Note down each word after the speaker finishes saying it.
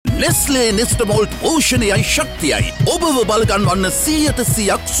Nestle Nestamalt Oceaniyai Shaktiyai ඔබව බලගන්වන්න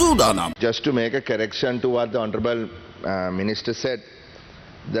 100% සූදානම්. Just to make a correction to what the Honorable Minister said,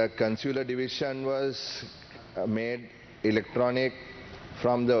 the consular division was made electronic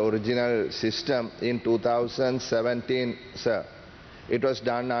from the original system in 2017, sir. It was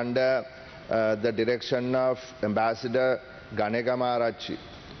done under the direction of Ambassador Ganegamarachi.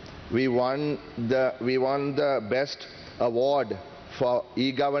 We won the best award for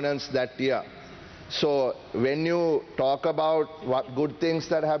e-governance that year. So when you talk about what good things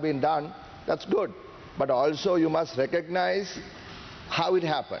that have been done, that's good. But also you must recognize how it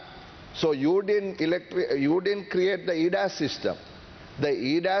happened. So you didn't create the EDAS system. The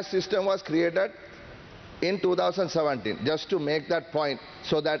EDAS system was created in 2017, just to make that point,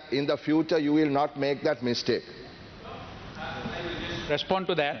 so that in the future you will not make that mistake. Respond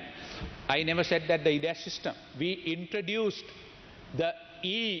to that. I never said that the EDAS system. We introduced the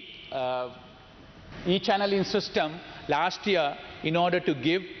e-channeling system last year in order to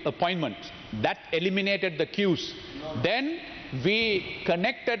give appointments. That eliminated the queues. Then we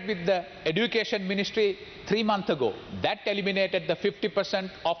connected with the Education Ministry 3 months ago. That eliminated the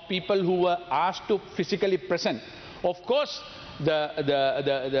 50% of people who were asked to physically present. Of course,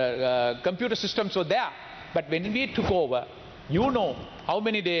 the computer systems were there. But when we took over, you know how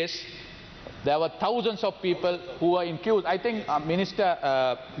many days there were thousands of people who were in queues. I think Minister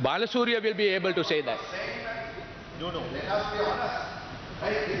Balasuriya will be able to say that. No. Let us be honest.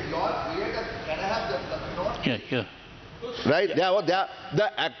 Right? If you are created, can I have the note? Yeah. Right? The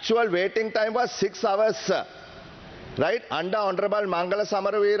actual waiting time was 6 hours, sir. Right? Under Honorable Mangala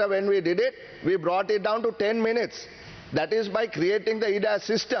Samaravira, when we did it, we brought it down to 10 minutes. That is by creating the EDAS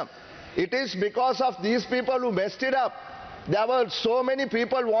system. It is because of these people who messed it up. There were so many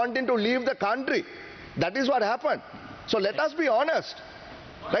people wanting to leave the country. That is what happened. So let us be honest.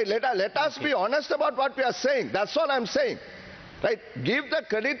 Right? Let us be honest about what we are saying. That's all I'm saying. Right? Give the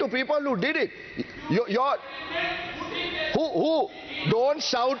credit to people who did it. Who? Don't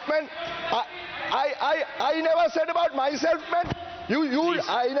shout, man. I never said about myself, man.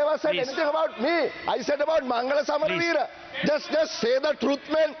 I never said anything about me. I said about Mangala Samaravira. Just say the truth,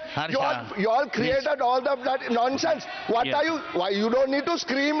 man. You all created all the nonsense. What are you? Why you don't need to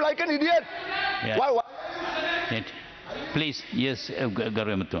scream like an idiot? Yeah. Why? Please, yes,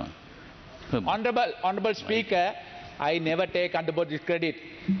 Garumatwa. Honorable Speaker, I never take underbody credit.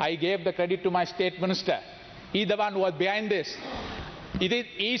 I gave the credit to my state minister. He the one who was behind this. It is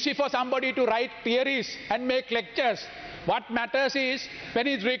easy for somebody to write theories and make lectures. What matters is when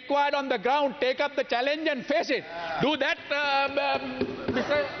it's required on the ground, take up the challenge and face it. Do that,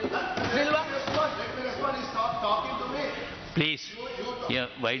 Mr. Silva. Let me respond. Stop talking to me. Please. Yeah,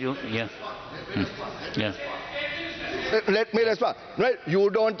 why do? Yeah. Yeah. Let me respond. Right? You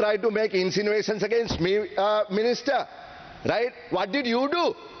don't try to make insinuations against me, Minister. Right? What did you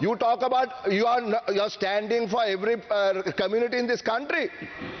do? You talk about you're standing for every community in this country.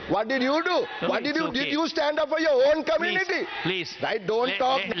 What did you do? No, what did you okay. did you stand up for your own community? Please. Right? Don't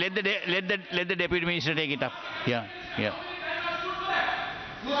talk. Let the Deputy Minister take it up. Yeah.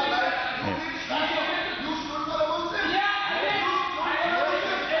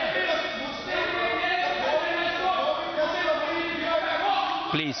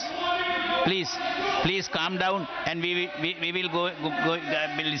 Please calm down, and we will go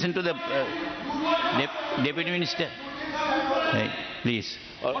we'll listen to the Deputy Minister. Right, please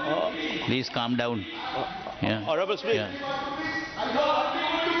calm down. Yeah. Honorable Speaker.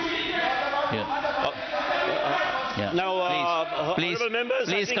 Yeah. Now, honorable members,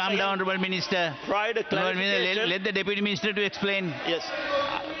 please calm down, Honorable Minister. Tried a clarification. Let the Deputy Minister to explain. Yes.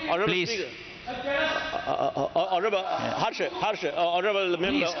 Honorable Please. Speaker. Honorable Harsha, honorable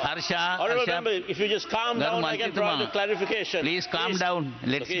member. Please, Harsha. Honorable member, if you just calm down, I can provide a clarification. Please calm down.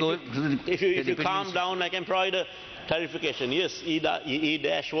 Let's go. If you calm down, I can provide a clarification. Yes,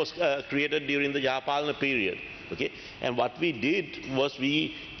 E-dash was created during the Yapalana period. Okay, and what we did was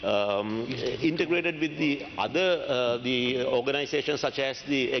we integrated with the other the organizations such as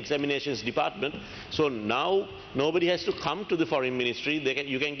the examinations department. So now nobody has to come to the foreign ministry.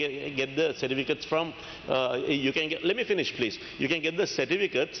 You can get the certificates from. Let me finish, please. You can get the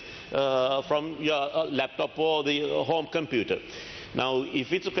certificates from your laptop or the home computer. Now,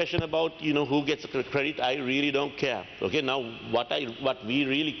 if it's a question about who gets credit, I really don't care. Okay. Now, what we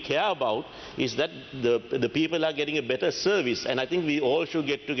really care about is that the people are getting a better service, and I think we all should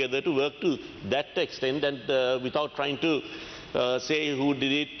get together to work to that extent, and without trying to say who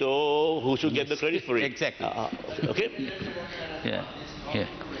did it or who should get the credit for it. Exactly. Okay. Yeah.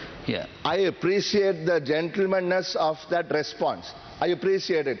 Yeah. I appreciate the gentlemanness of that response. I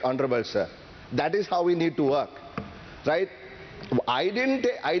appreciate it, Honorable Sir. That is how we need to work, right? I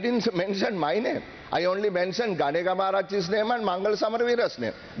didn't mention my name. I only mentioned Ganegamarachi's name and Mangal Samarveera's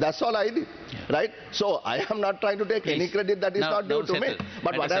name. That's all I did, right? So I am not trying to take any credit that is not due to me.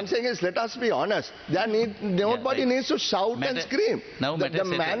 But what I'm saying is, let us be honest. Nobody needs to shout and scream.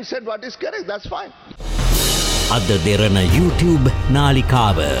 The man said what is correct. That's fine. AdaDerana YouTube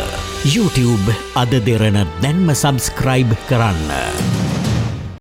නාලිකාව YouTube AdaDerana දැන්ම subscribe කරන්න.